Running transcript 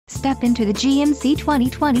step into the GMC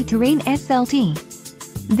 2020 Terrain SLT.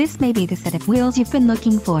 This may be the set of wheels you've been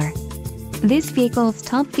looking for. This vehicle's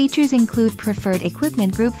top features include preferred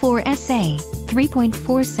equipment Group 4SA,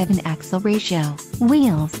 3.47 axle ratio,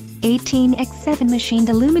 wheels, 18x7 machined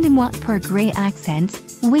aluminum watt per gray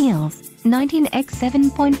accents, wheels,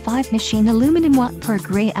 19x7.5 machined aluminum watt per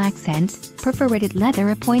gray accents, perforated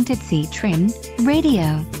leather appointed seat trim,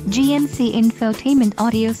 radio, GMC infotainment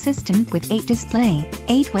audio system with 8 display,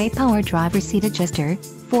 8-way power driver seat adjuster,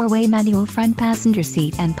 4-way manual front passenger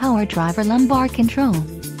seat and power driver lumbar control.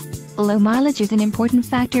 Low mileage is an important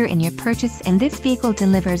factor in your purchase, and this vehicle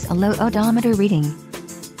delivers a low odometer reading.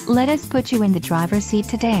 Let us put you in the driver's seat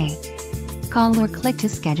today. Call or click to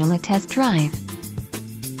schedule a test drive.